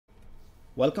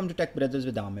Welcome to Tech Brothers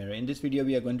with Aamir. In this video,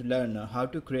 we are going to learn how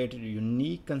to create a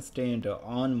unique constraint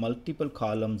on multiple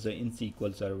columns in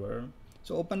SQL Server.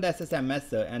 So open the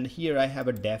SSMS and here I have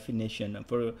a definition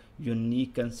for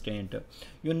unique constraint.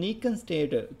 Unique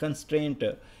constraint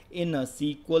in a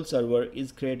SQL Server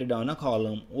is created on a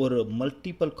column or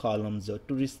multiple columns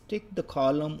to restrict the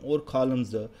column or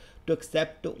columns to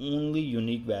accept only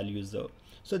unique values.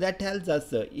 So that tells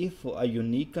us if a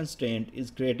unique constraint is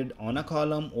created on a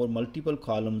column or multiple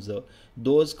columns,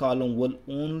 those columns will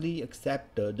only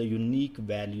accept the unique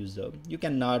values. You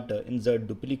cannot insert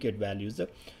duplicate values.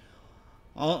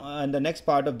 And the next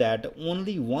part of that,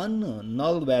 only one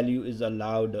null value is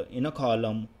allowed in a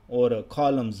column or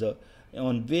columns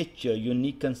on which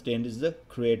unique constraint is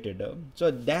created. So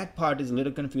that part is a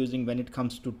little confusing when it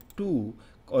comes to two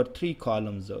or three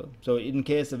columns. So in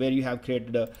case where you have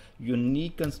created a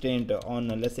unique constraint on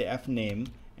let's say F name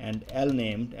and L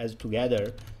name as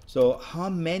together, so how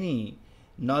many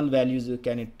null values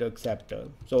can it accept?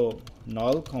 So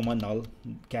null comma null,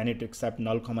 can it accept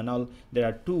null comma null? There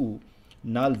are two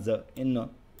nulls in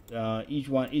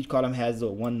each column has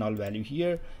one null value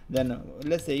here. Then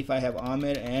let's say if I have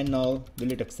Aamir and null,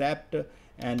 will it accept?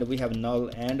 And we have null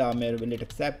and Aamir, will it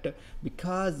accept?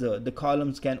 Because the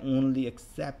columns can only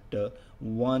accept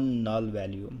one null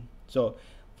value. So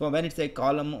for when it's a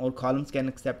column or columns can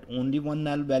accept only one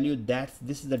null value, this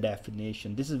is the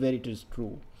definition. This is where it is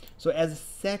true. So as a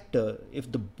set,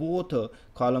 if the both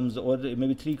columns or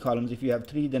maybe three columns, if you have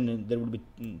three, then there would be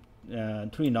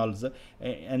three nulls,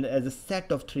 and as a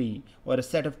set of three or a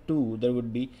set of two, there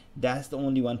would be, that's the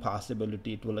only one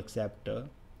possibility it will accept.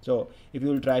 So if you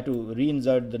will try to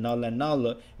reinsert the null and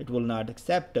null, it will not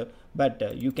accept,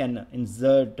 but you can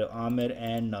insert Aamir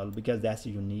and null because that's a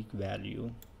unique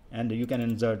value, and you can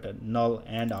insert null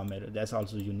and Aamir, that's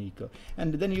also unique.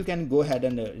 And then you can go ahead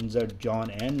and insert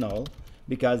John and null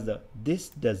because this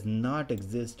does not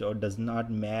exist or does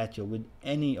not match with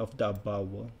any of the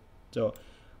above. So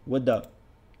with the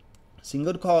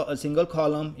single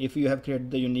column, if you have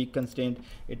created the unique constraint,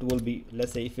 it will be,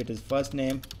 let's say if it is first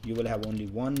name, you will have only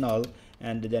one null,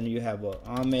 and then you have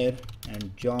Aamir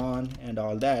and John and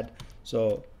all that.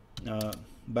 So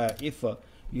but if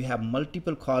you have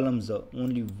multiple columns,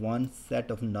 only one set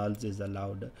of nulls is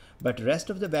allowed, but rest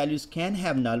of the values can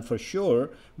have null for sure,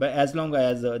 but as long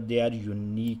as they are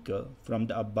unique from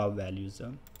the above values.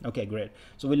 Okay, great.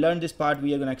 So we learned this part.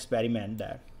 We are going to experiment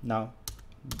that. Now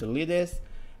delete this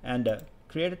and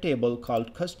create a table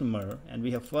called customer, and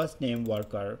we have first name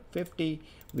worker 50,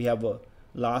 we have a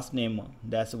last name,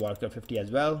 that's worker 50 as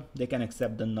well. They can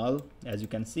accept the null as you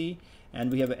can see,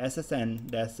 and we have a SSN,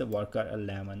 that's the worker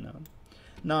 11.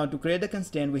 Now to create the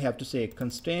constraint, we have to say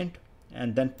constraint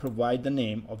and then provide the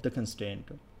name of the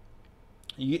constraint.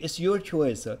 It's your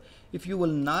choice. If you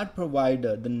will not provide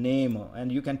the name,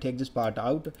 and you can take this part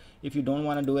out if you don't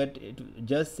want to do it,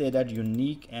 just say that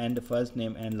unique and first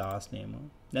name and last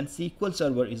name. Then SQL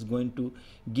Server is going to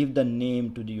give the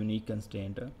name to the unique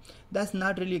constraint. That's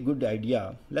not really a good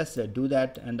idea. Let's do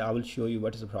that and I will show you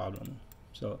what is the problem.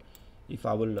 So if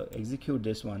I will execute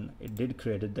this one, it did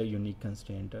create the unique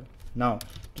constraint. Now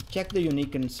to check the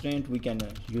unique constraint, we can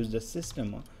use the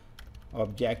system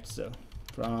objects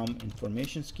from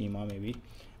information schema maybe,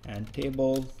 and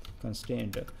table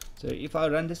constraint. So if I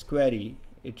run this query,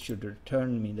 it should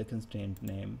return me the constraint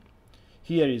name.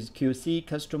 Here is QC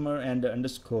customer and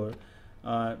underscore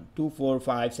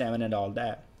 2457 and all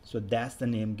that. So that's the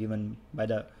name given by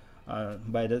the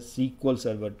SQL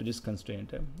Server to this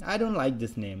constraint. I don't like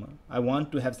this name. I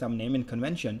want to have some naming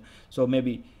convention. So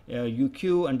maybe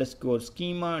UQ underscore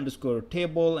schema underscore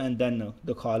table, and then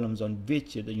the columns on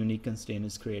which the unique constraint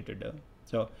is created.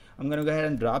 So I'm going to go ahead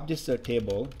and drop this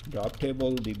table, drop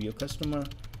table DBA customer,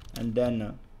 and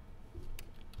then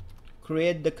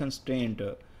create the constraint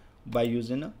by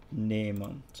using a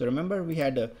name. So remember we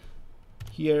had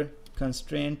here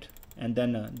constraint and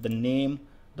then the name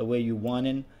the way you want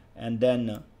it, and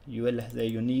then you will say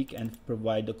unique and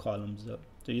provide the columns.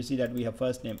 So you see that we have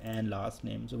first name and last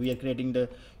name. So we are creating the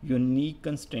unique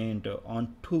constraint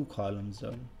on two columns.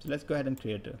 So let's go ahead and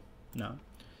create it. Now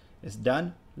it's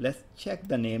done. Let's check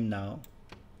the name now,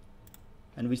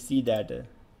 and we see that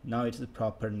now it's the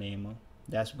proper name.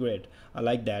 That's great. I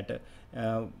like that.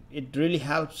 It really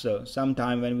helps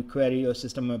sometime when we query your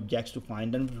system objects to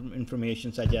find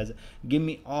information such as give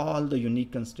me all the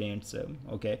unique constraints.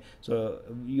 Okay, so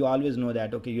you always know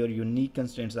that okay, your unique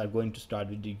constraints are going to start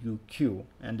with the UQ,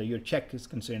 and your check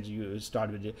constraints you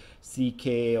start with the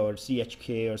CK or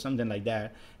CHK or something like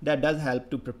that. That does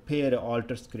help to prepare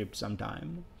alter script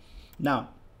sometime. Now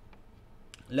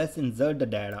let's insert the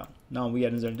data. Now we are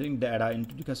inserting data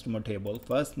into the customer table,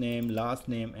 first name, last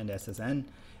name, and SSN.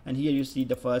 And here you see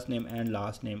the first name and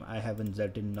last name. I have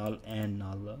inserted null and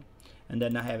null, and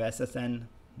then I have SSN.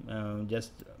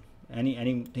 Just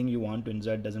anything you want to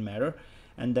insert, doesn't matter.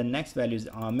 And the next value is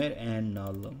Aamir and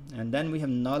null, and then we have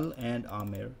null and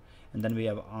Aamir, and then we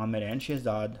have Aamir and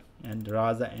Shehzad, and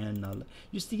Raza and null.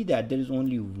 You see that there is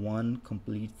only one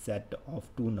complete set of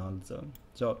two nulls.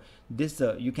 So this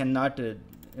you cannot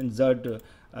insert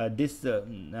this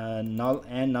null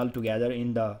and null together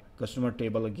in the customer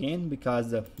table again,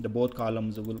 because the both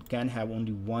columns can have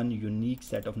only one unique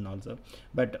set of nulls.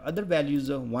 But other values,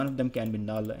 one of them can be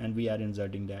null, and we are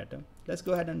inserting that. Let's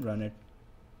go ahead and run it.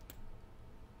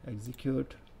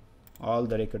 Execute. All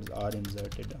the records are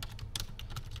inserted.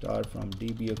 Start from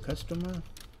DBA customer,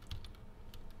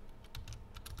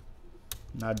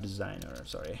 not designer,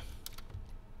 sorry.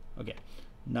 Okay,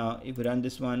 now if we run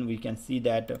this one, we can see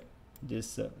that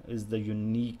this is the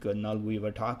unique null we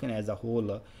were talking. As a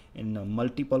whole, in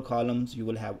multiple columns you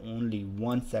will have only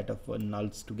one set of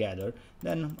nulls together.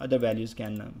 Then other values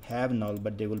can have null,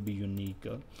 but they will be unique.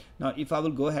 Now if I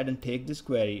will go ahead and take this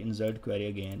query, insert query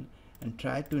again, and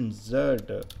try to insert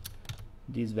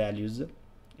these values,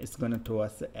 it's gonna throw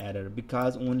us an error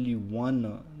because only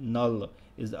one null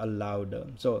is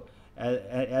allowed. So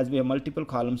as we have multiple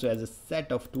columns, so as a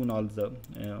set of two nulls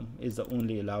is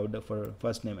only allowed for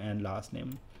first name and last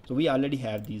name. So we already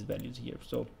have these values here.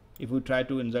 So if we try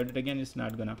to insert it again, it's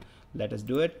not gonna let us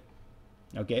do it.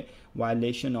 Okay,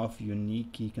 violation of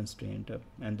unique key constraint,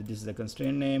 and this is a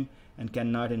constraint name, and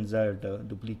cannot insert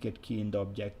duplicate key in the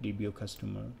object DBA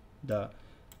customer. The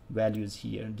values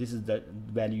here, this is the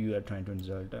value you are trying to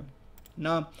insert.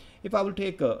 Now if I will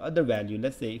take other value,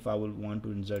 let's say if I will want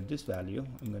to insert this value,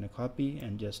 I'm going to copy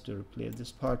and just replace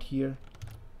this part here.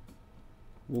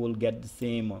 We will get the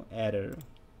same error,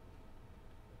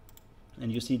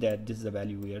 and you see that this is the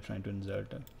value we are trying to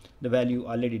insert. The value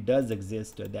already does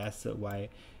exist, that's why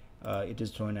it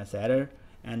is throwing us error.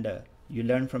 And you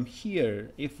learn from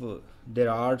here, if there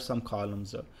are some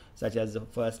columns such as the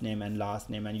first name and last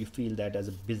name, and you feel that as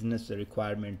a business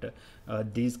requirement,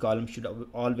 these columns should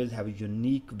always have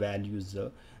unique values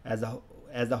as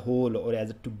a whole or as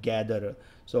a together.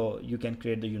 So you can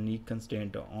create the unique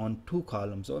constraint on two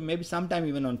columns, or maybe sometime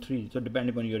even on three, so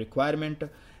depending on your requirement.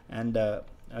 And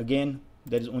again,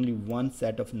 there is only one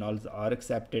set of nulls are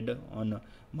accepted on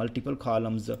multiple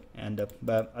columns, and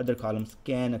but other columns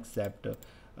can accept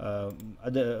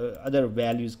other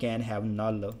values can have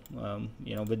null,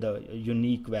 you know, with a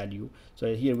unique value.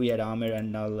 So here we had Aamir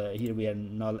and null, here we have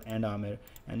null and Aamir,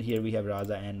 and here we have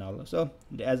Raza and null. So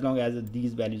as long as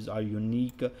these values are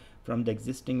unique from the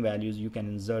existing values, you can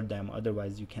insert them,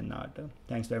 otherwise you cannot.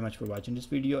 Thanks very much for watching this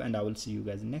video, and I will see you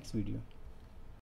guys in the next video.